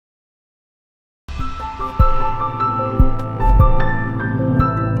Hello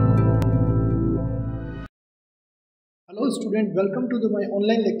student, welcome to my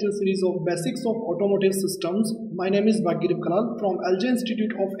online lecture series of Basics of Automotive Systems. My name is Kalal from LJ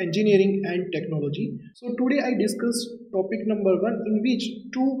Institute of Engineering and Technology. So today I discuss topic number 1, in which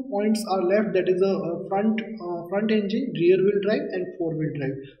 2 points are left, that is a front engine, rear wheel drive and 4-wheel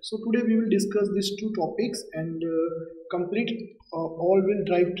drive. So today we will discuss these 2 topics and complete all-wheel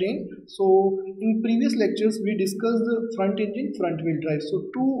drive train. So in previous lectures we discussed the front engine, front wheel drive. So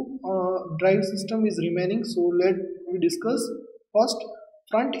 2 drive system is remaining. So let we discuss first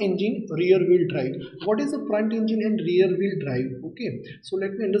front engine, rear wheel drive. What is the front engine and rear wheel drive? Okay, so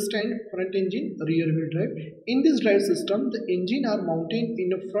let me understand front engine, rear wheel drive. In this drive system, the engine are mounted in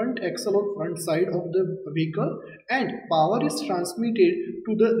the front axle or front side of the vehicle, and power is transmitted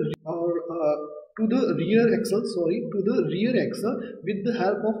to the rear axle with the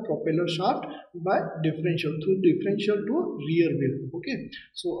help of propeller shaft by differential, through differential to rear wheel. Okay,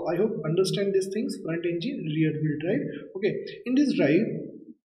 so I hope understand these things, front engine, rear wheel drive. Okay, in this drive,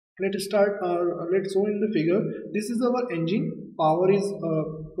 let's show in the figure. This is our engine. Power is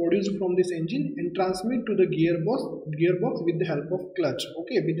produced from this engine and transmit to the gearbox with the help of clutch.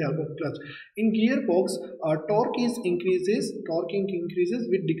 Okay, with the help of clutch. In gearbox, torque increases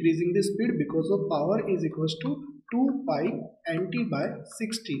with decreasing the speed, because of power is equals to 2 pi nt by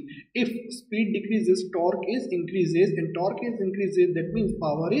 60. If speed decreases, torque is increases, and torque is increases, that means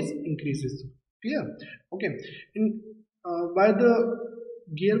power is increases. Clear? Okay. By the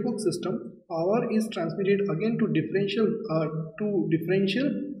gearbox system, power is transmitted again to differential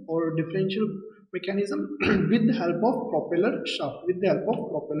mechanism with the help of propeller shaft.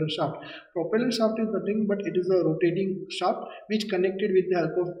 Propeller shaft is nothing but it is a rotating shaft which connected with the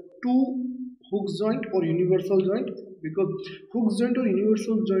help of 2 hook joint or universal joint, because hook joint or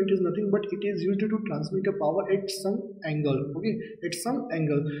universal joint is nothing but it is used to transmit a power at some angle. Okay, at some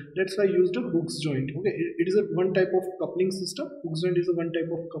angle, that's why I used a hook joint. Okay, it is a one type of coupling system. Hook joint is a one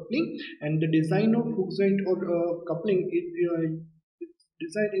type of coupling, and the design of hook joint or coupling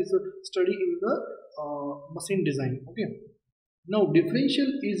design is a study in the machine design. Okay, now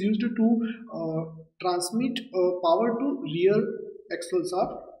differential is used to transmit power to rear axle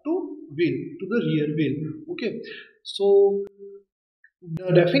shaft to the rear wheel. Okay, so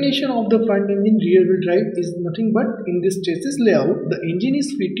the definition of the front engine rear wheel drive is nothing but, in this chassis layout, the engine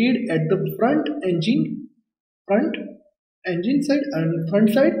is fitted at the front engine side and front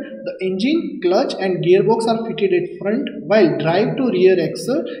side. The engine, clutch and gearbox are fitted at front, while drive to rear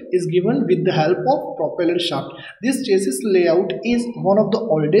axle is given with the help of propeller shaft. This chassis layout is one of the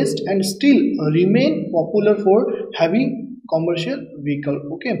oldest and still remain popular for heavy commercial vehicle.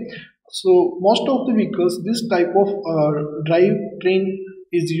 Okay, so most of the vehicles this type of drive train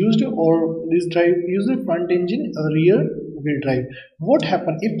is used, or this drive uses front engine, rear wheel drive. What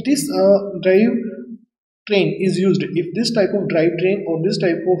happen if this drive train is used, if this type of drive train or this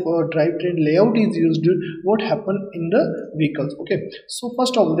type of drive train layout is used, what happen in the vehicles? Okay, so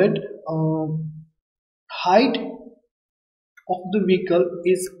first of that, height of the vehicle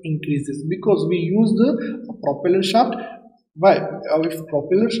is increases because we use the propeller shaft. Why? If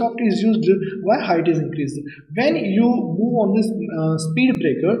propeller shaft is used, why height is increased? When you move on this speed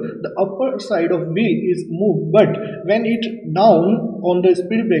breaker, the upper side of wheel is moved, but when it down on the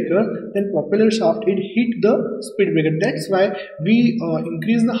speed breaker, then propeller shaft it hit the speed breaker. That's why we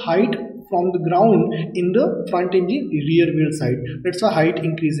increase the height from the ground in the front engine rear wheel side. That's why height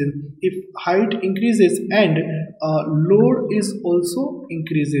increases. If height increases and load is also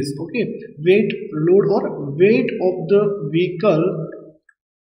increases. Okay, load or weight of the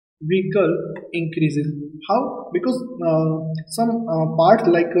vehicle increases. How? Because some parts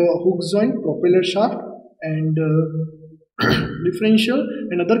like hook joint, propeller shaft and differential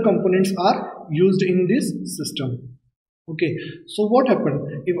and other components are used in this system. Okay, so what happened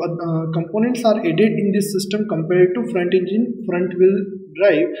if components are added in this system compared to front engine, front wheel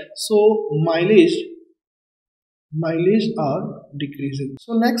drive? So mileage are decreasing.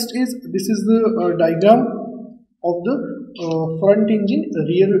 So next is, this is the diagram of the front engine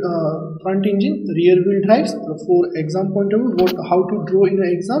rear wheel drives. For exam point of view, how to draw in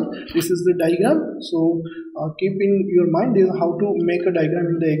an exam, this is the diagram. So keep in your mind, this is how to make a diagram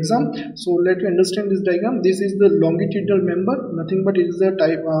in the exam. So let you understand this diagram. This is the longitudinal member, nothing but it is a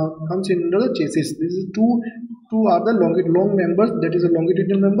type comes in the chassis. This is two are the long members, that is a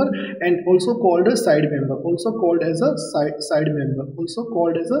longitudinal member, and also called a side member, also called as a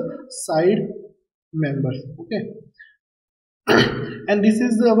side member. Okay, and this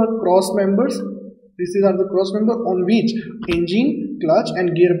is our cross members. These are the cross member on which engine, clutch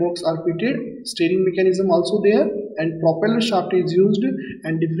and gearbox are fitted, steering mechanism also there, and propeller shaft is used,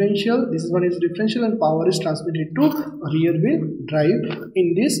 and differential, this one is differential, and power is transmitted to rear wheel drive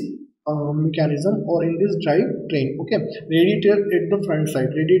in this mechanism or in this drive train. Okay, radiator at the front side,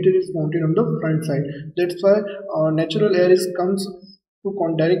 radiator is mounted on the front side, that's why natural air is comes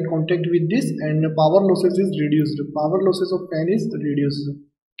to direct contact with this, and power losses is reduced, power losses of fan is reduced.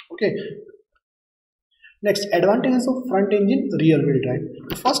 Okay, next, advantages of front engine rear wheel drive.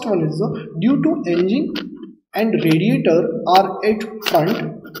 The first one is due to engine and radiator are at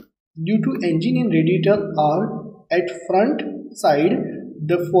front, due to engine and radiator are at front side,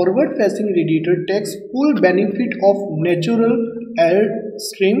 the forward facing radiator takes full benefit of natural air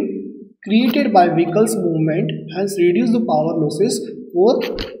stream created by vehicle's movement, hence reduce the power losses for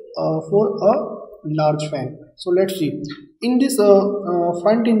a large fan. So let's see, in this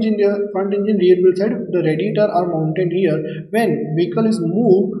front engine rear wheel side, the radiator are mounted here. When vehicle is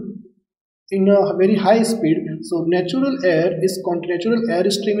moved in a very high speed, so natural air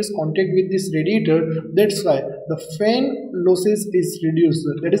stream is contact with this radiator, that's why the fan losses is reduced.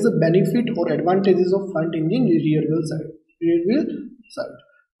 That is the benefit or advantages of front engine rear wheel side.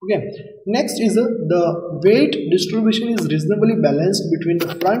 Okay, next is the weight distribution is reasonably balanced between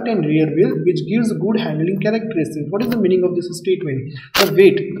the front and rear wheel, which gives good handling characteristics. What is the meaning of this statement? The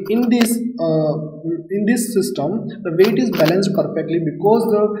weight in this system, the weight is balanced perfectly because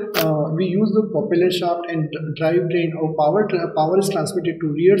we use the propeller shaft and drivetrain, or power is transmitted to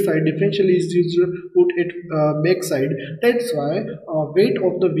rear side, differential is used to put it back side. That's why weight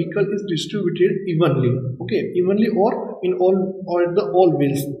of the vehicle is distributed evenly. Okay, evenly or in all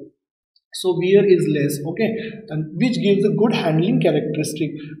wheels, so wear is less. Okay, and which gives a good handling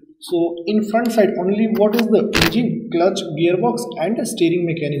characteristic. So in front side only, what is the engine, clutch, gearbox and steering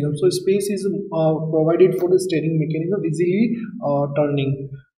mechanism. So space is provided for the steering mechanism, easily turning.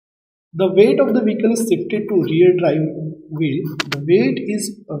 The weight of the vehicle is shifted to rear drive wheel. The weight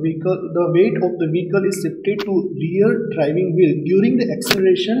of the vehicle is shifted to rear driving wheel during the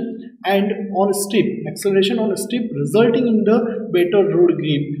acceleration and on steep, resulting in the better road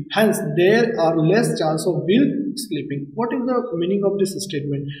grip. Hence, there are less chance of wheel slipping. What is the meaning of this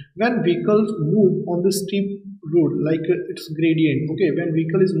statement? When vehicles move on the steep road, like it's gradient. Okay, when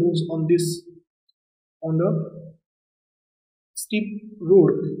vehicle is moves on the steep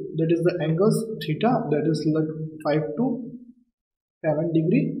road, that is the angles theta, that is like 5 to 7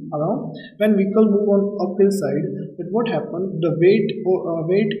 degree around. When vehicle move on uphill side, but what happened, the weight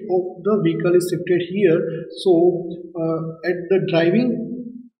of the vehicle is shifted here, so at the driving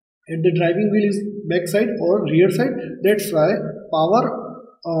wheel is back side or rear side, that's why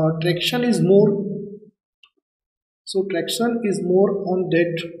traction is more. So traction is more on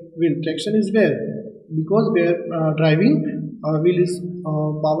that wheel. Traction is where? Because where driving wheel is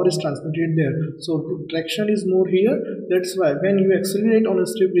power is transmitted there, so traction is more here. That's why when you accelerate on a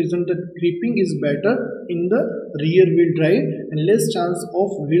steep region, the gripping is better in the rear wheel drive and less chance of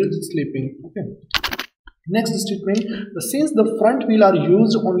wheel slipping. Okay, next statement, since the front wheel are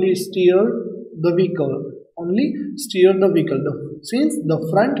used only steer the vehicle, since the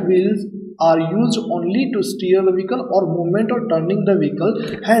front wheels are used only to steer the vehicle or movement or turning the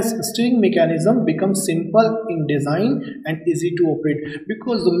vehicle, hence steering mechanism becomes simple in design and easy to operate,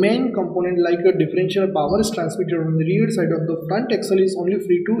 because the main component like a differential power is transmitted on the rear side of the front axle is only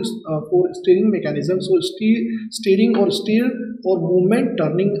free to for steering mechanism. So steer or movement,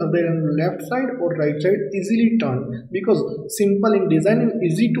 turning either on the left side or right side easily turn, because simple in design and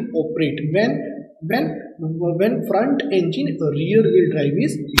easy to operate when front engine rear wheel drive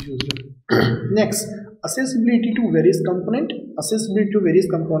is used. Next, accessibility to various component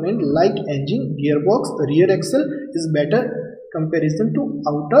like engine, gearbox, rear axle is better comparison to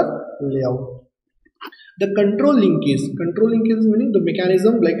outer layout. The control linkage meaning the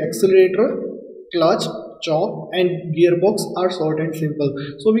mechanism like accelerator, clutch, choke and gearbox are short and simple,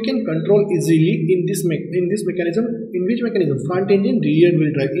 so we can control easily in this mechanism. In which mechanism? Front engine rear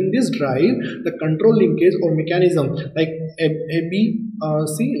wheel drive. In this drive, the control linkage or mechanism like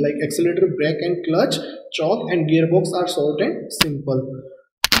ABC like accelerator, brake and clutch, choke and gearbox are short and simple.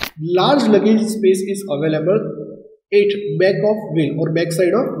 Large luggage space is available at back of wheel or back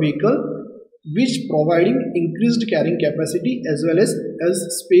side of vehicle, which providing increased carrying capacity as well as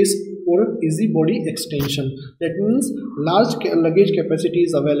space for easy body extension. That means large luggage capacity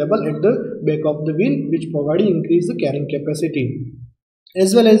is available at the back of the wheel, which providing increased carrying capacity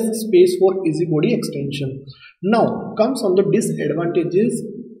as well as space for easy body extension. Now comes on the disadvantages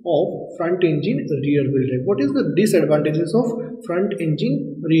of front engine rear wheel drive. What is the disadvantages of front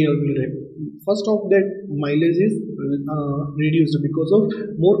engine rear wheel drive? first of that mileage is reduced because of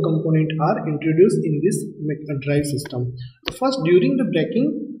more component are introduced in this drive system. First, during the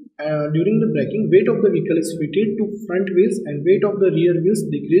braking, weight of the vehicle is fitted to front wheels and weight of the rear wheels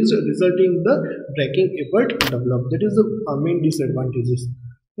decreased, resulting in the braking effort developed. That is the main disadvantages.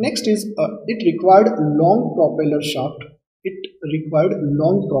 Next is it required long propeller shaft. It required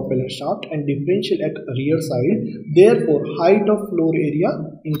long propeller shaft and differential at rear side. Therefore, height of floor area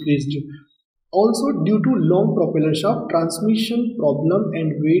increased. Also, due to long propeller shaft, transmission problem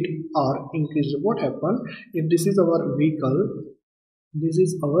and weight are increased. What happened if this is our vehicle? This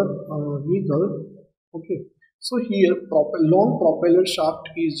is our vehicle. Okay, so here long propeller shaft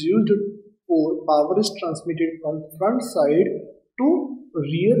is used for power is transmitted from front side to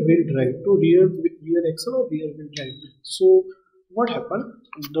rear wheel drive, to rear axle or rear wheel drive. So what happened?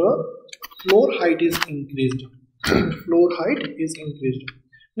 The floor height is increased. Floor height is increased.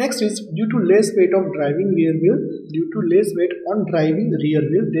 Next is due to less weight of driving rear wheel. Due to less weight on driving rear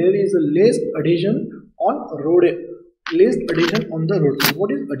wheel, there is a less adhesion on road. Less adhesion on the road.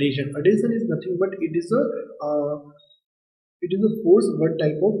 What is adhesion? Adhesion is nothing but it is a force, what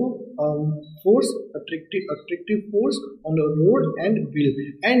type of force, attractive force on the road and wheel,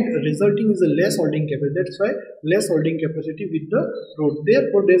 and resulting is a less holding capacity. That's why less holding capacity with the road.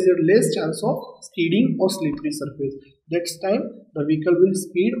 Therefore, there is a less chance of skidding or slippery surface. That's time the vehicle will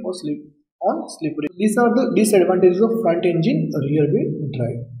skid or slip on slippery. These are the disadvantages of front engine rear wheel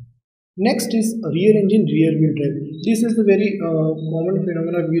drive. Next is rear engine rear wheel drive. This is the very common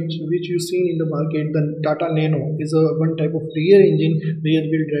phenomena which you see in the market. The Tata Nano is a one type of rear engine rear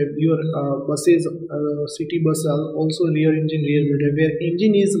wheel drive. Your buses, city bus are also rear engine rear wheel drive, where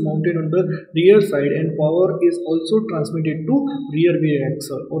engine is mounted on the rear side and power is also transmitted to rear wheel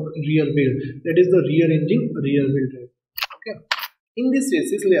axle or rear wheel. That is the rear engine rear wheel drive. Okay. In this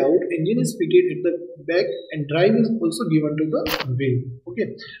chassis layout, engine is fitted at the back and drive is also given to the wheel.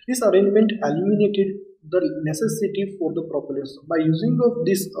 Okay, this arrangement eliminated the necessity for the propellers. By using of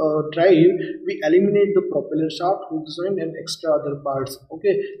this drive, we eliminate the propeller shaft, hook joint, and extra other parts.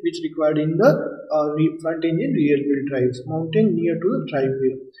 Okay, which required in the front engine rear wheel drives mounted near to the drive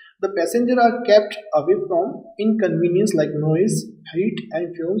wheel. The passengers are kept away from inconvenience like noise, heat and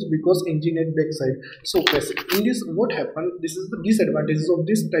fumes because engine at backside. So in this, what happened? This is the disadvantages of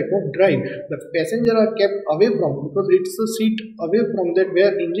this type of drive. The passenger are kept away from, because it's a seat away from that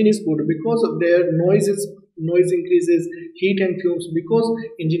where engine is put, because of their noise increases, heat and fumes because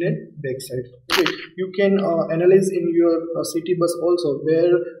engine at backside. Okay, you can analyze in your city bus also,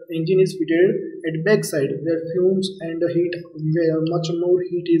 where engine is fitted at backside, where fumes and heat, where much more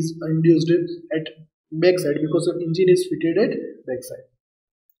heat is induced at backside because the engine is fitted at backside.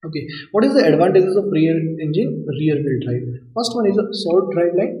 Okay, what is the advantages of rear engine rear wheel drive? First one is a short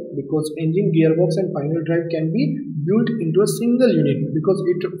drive line, because engine, gearbox and final drive can be built into a single unit, because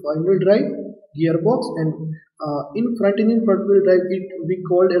it final drive, gearbox and in front engine front wheel drive it we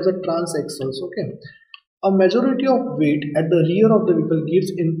called as a trans axles. Okay, a majority of weight at the rear of the vehicle gives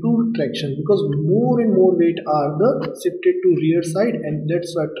improved traction, because more and more weight are shifted to rear side, and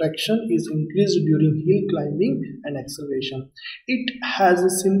that's why traction is increased during hill climbing and acceleration. It has a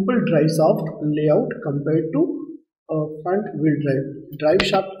simple drive shaft layout compared to front wheel drive. Drive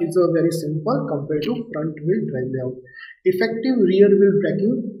shaft is a very simple compared to front wheel drive layout. Effective rear wheel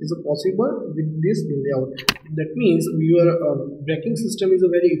braking is possible with this layout. That means your braking system is a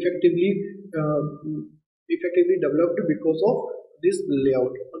very effectively developed because of this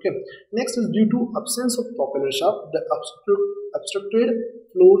layout. Okay, next is due to absence of propeller shaft, the obstructed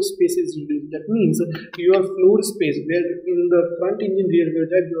floor space is reduced. That means your floor space, where in the front engine rear wheel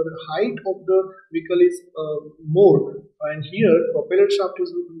drive your height of the vehicle is more, and here propeller shaft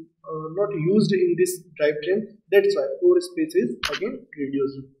is not used in this drivetrain. That's why floor space is again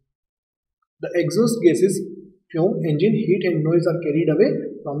reduced. The exhaust gases, fume, engine heat and noise are carried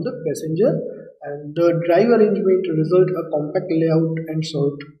away from the passenger, and the drive arrangement result a compact layout and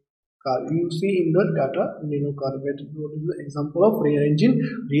short car. You see in the Tata Nano car, what is the example of rear engine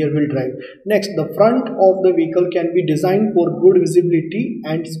rear wheel drive. Next, the front of the vehicle can be designed for good visibility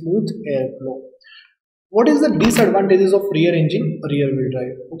and smooth airflow. What is the disadvantages of rear engine rear wheel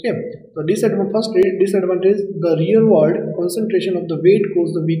drive? Okay, the first disadvantage, the rearward concentration of the weight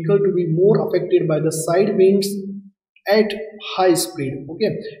causes the vehicle to be more affected by the side winds at high speed.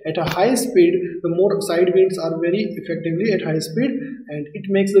 Okay, at a high speed, the more side winds are very effectively at high speed, and it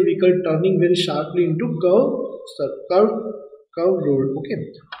makes the vehicle turning very sharply into curved road. Okay,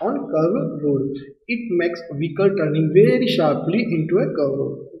 on curved road, it makes vehicle turning very sharply into a curved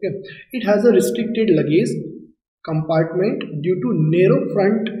road. Okay, it has a restricted luggage compartment due to narrow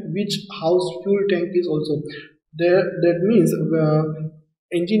front which house fuel tank is also there. That means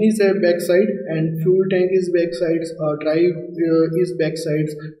engine is a backside and fuel tank is backsides, drive is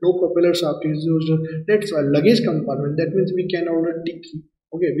backsides, no propeller shaft is used. That's why luggage compartment, that means we can order dicky.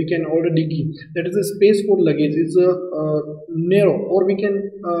 Okay, we can order dicky, that is a space for luggage is narrow, or we can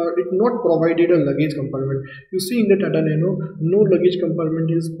it not provided a luggage compartment. You see in the Tata Nano, no luggage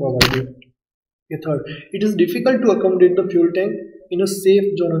compartment is provided. Third, it is difficult to accommodate the fuel tank in a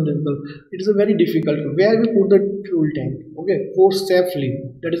safe zone on the vehicle. It is a very difficult where we put the fuel tank. Okay, for safely,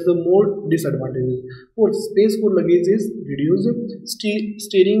 that is the more disadvantages. Fourth, space for luggage is reduced.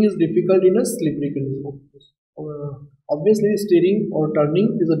 Steering is difficult in a slippery condition. Obviously, steering or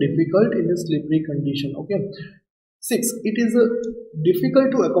turning is a difficult in a slippery condition. Okay. Six, it is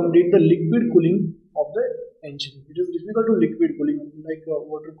difficult to accommodate the liquid cooling of the engine. It is difficult to liquid cooling, like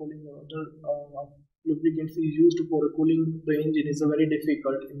water cooling or other lubricants is used for cooling the engine is very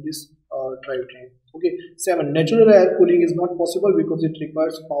difficult in this drivetrain. Okay. 7, natural air cooling is not possible because it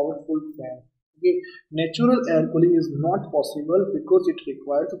requires powerful fan. Okay. Natural air cooling is not possible because it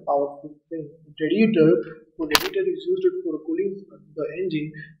requires a powerful fan. Radiator is used for cooling the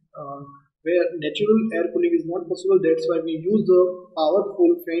engine. Where natural air cooling is not possible, that's why we use the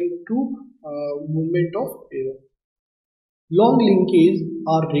powerful fan to movement of air. Long linkages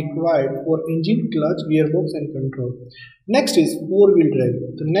are required for engine, clutch, gearbox and control. Next is four-wheel drive.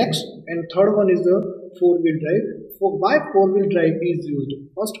 The next and third one is the four-wheel drive. Why four-wheel drive is used?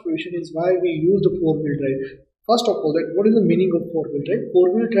 First question is why we use the four-wheel drive. First of all, what is the meaning of four-wheel drive?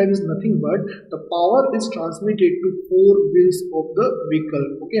 Four-wheel drive is nothing but the power is transmitted to four wheels of the vehicle.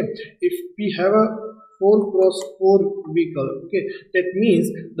 Okay, if we have a 4x4 vehicle, okay, that means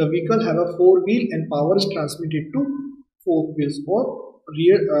the vehicle have a four wheel and power is transmitted to four wheels or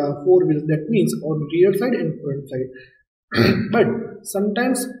rear four wheels. That means on rear side and front side. But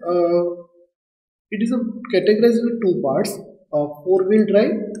sometimes it is categorized into two parts: four-wheel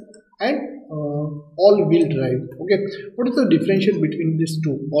drive and all-wheel drive. Okay, what is the differential between these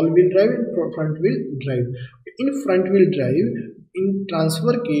two, all-wheel drive and front-wheel drive? In front-wheel drive, in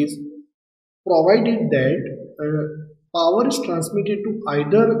transfer case, provided that power is transmitted to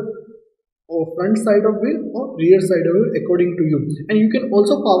either front side of wheel or rear side of wheel according to you, and you can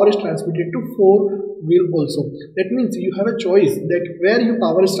also power is transmitted to four wheel also. That means you have a choice that where your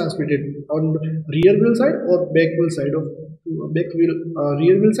power is transmitted on rear wheel side or back wheel side of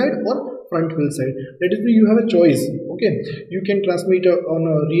rear wheel side or front wheel side. That is you have a choice. Okay, you can transmit on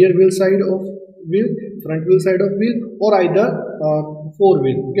a rear wheel side of wheel, front wheel side of wheel, or either four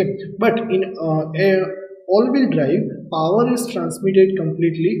wheel. Okay, but in all wheel drive, power is transmitted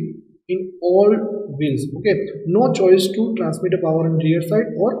completely in all wheels. Okay, no choice to transmit a power on rear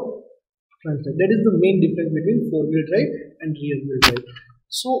side or front side. That is the main difference between four wheel drive and rear wheel drive.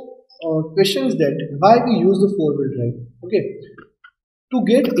 So question is that why we use the four wheel drive? Okay, to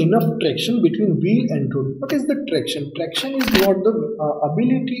get enough traction between wheel and road. What is the traction? Traction is not the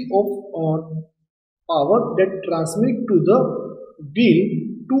ability of power that transmit to the wheel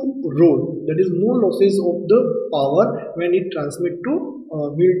to road. That is no losses of the power when it transmit to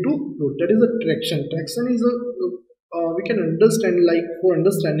wheel to road. That is a traction. Traction is a we can understand, like for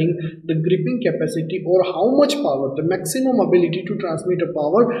understanding the gripping capacity or how much power, the maximum ability to transmit a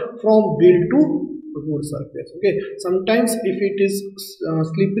power from wheel to road surface. Okay, sometimes if it is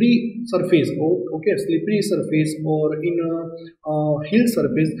slippery surface or slippery surface or in a hill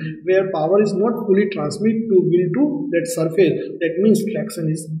surface where power is not fully transmit to wheel to that surface, that means traction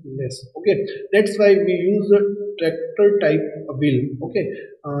is less. Okay, that's why we use the tractor type wheel. Okay,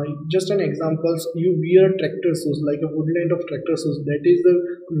 just an example, you wear tractor shoes like a woodland of tractor shoes, that is the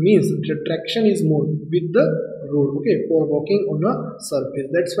means the traction is more with the road. Okay, for walking on a surface,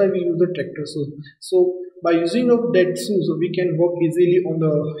 that's why we use the tractor shoes. So by using of that shoes we can walk easily on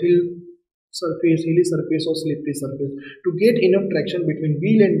the hilly surface or slippery surface. To get enough traction between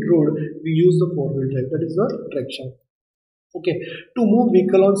wheel and road, we use the four-wheel drive. That is the traction. Okay, to move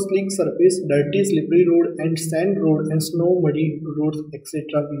vehicle on slick surface, dirty slippery road and sand road and snow muddy roads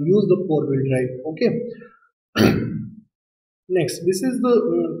etc., we use the four-wheel drive. Okay. Next, this is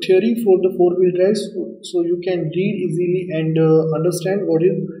the theory for the four-wheel drive, so you can read easily and understand what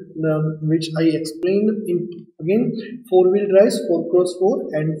is which I explained in again. Four-wheel drives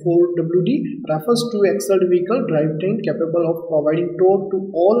 4x4 and 4WD refers to axled vehicle drivetrain capable of providing torque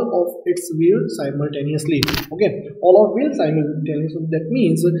to all of its wheels simultaneously. Okay, all of wheels simultaneously. So that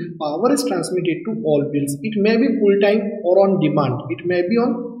means power is transmitted to all wheels. It may be full time or on demand. It may be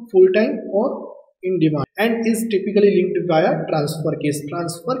on full time or in demand and is typically linked via transfer case.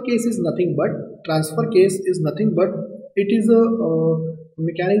 Transfer case is nothing but it is a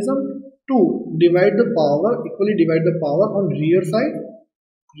mechanism to equally divide the power on rear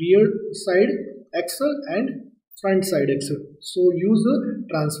side axle and front side axle. So use the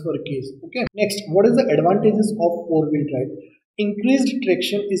transfer case. Okay. Next, what is the advantages of four-wheel drive? Increased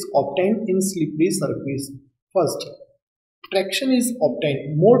traction is obtained in slippery surface. First,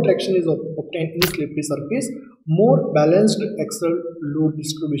 more traction is obtained in slippery surface, more balanced axle load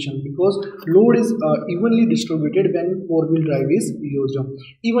distribution, because load is evenly distributed when four-wheel drive is used.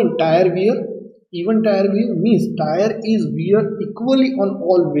 Even tire wear means tire is wear equally on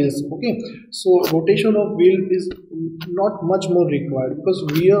all wheels. Okay, so rotation of wheel is not much more required because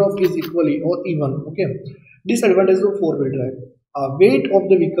wear of is equally or even. Okay, disadvantage of four-wheel drive. Weight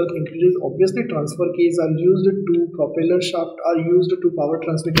of the vehicle increases. Obviously, transfer case are used to propeller shaft are used to power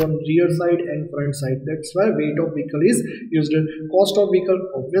transmit on rear side and front side. That's why weight of vehicle is used. Cost of vehicle,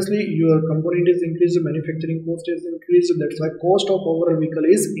 obviously your component is increased, manufacturing cost is increased. That's why cost of overall vehicle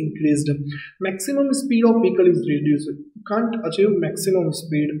is increased. Maximum speed of vehicle is reduced. You can't achieve maximum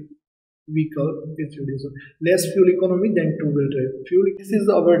speed. Vehicle is reduced. Less fuel economy than two-wheel drive. This is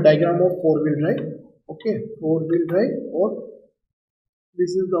our diagram of four-wheel drive. Okay, four-wheel drive, or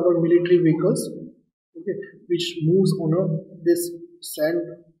this is our military vehicles, okay, which moves on this sand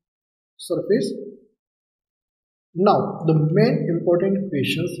surface. Now, the main important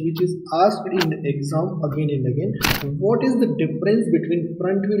questions which is asked in the exam again and again: what is the difference between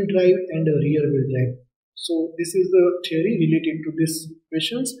front wheel drive and rear wheel drive? So this is the theory related to these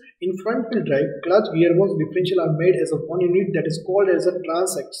questions. In front wheel drive, clutch, gearbox, differential are made as a one unit that is called as a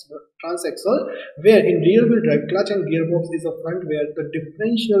transaxle, where in rear wheel drive, clutch and gearbox is a front, where the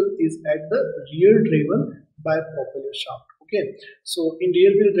differential is at the rear driven by propeller shaft. Okay, so in rear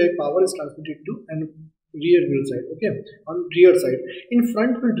wheel drive, power is transmitted to and rear wheel side. Okay, on rear side. In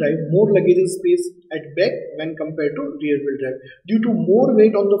front wheel drive, more luggage space at back when compared to rear wheel drive. Due to more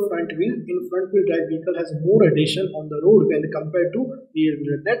weight on the front wheel, in front wheel drive vehicle has more adhesion on the road when compared to rear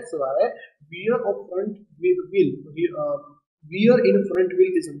wheel. That's why wear in front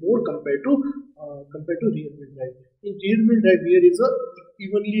wheel is more compared to rear wheel drive. In rear wheel drive, wear is a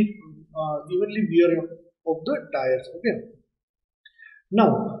evenly wear of the tires. Okay.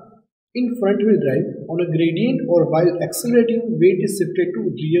 Now, in front wheel drive, on a gradient or while accelerating, weight is shifted to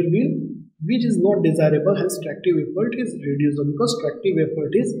rear wheel, which is not desirable, hence tractive effort is reduced, because tractive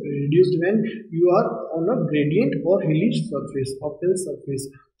effort is reduced when you are on a gradient or hilly surface or hill surface.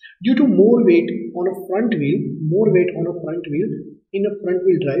 Due to more weight on a front wheel, in a front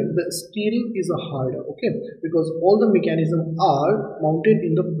wheel drive, the steering is hard. Okay, because all the mechanisms are mounted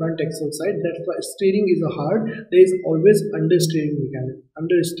in the front axle side. That's why steering is hard. There is always understeering mechanism,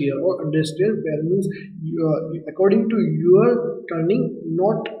 understeer, where means according to your turning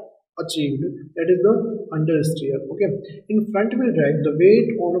not achieved, that is the understeer. Okay, in front wheel drive, the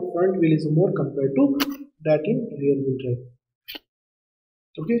weight on a front wheel is more compared to that in rear wheel drive.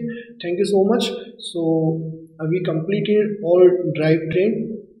 Okay, thank you so much. So we completed all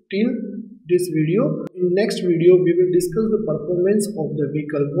drivetrain till this video. In next video we will discuss the performance of the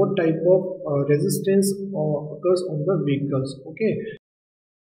vehicle, what type of resistance occurs on the vehicles. Okay.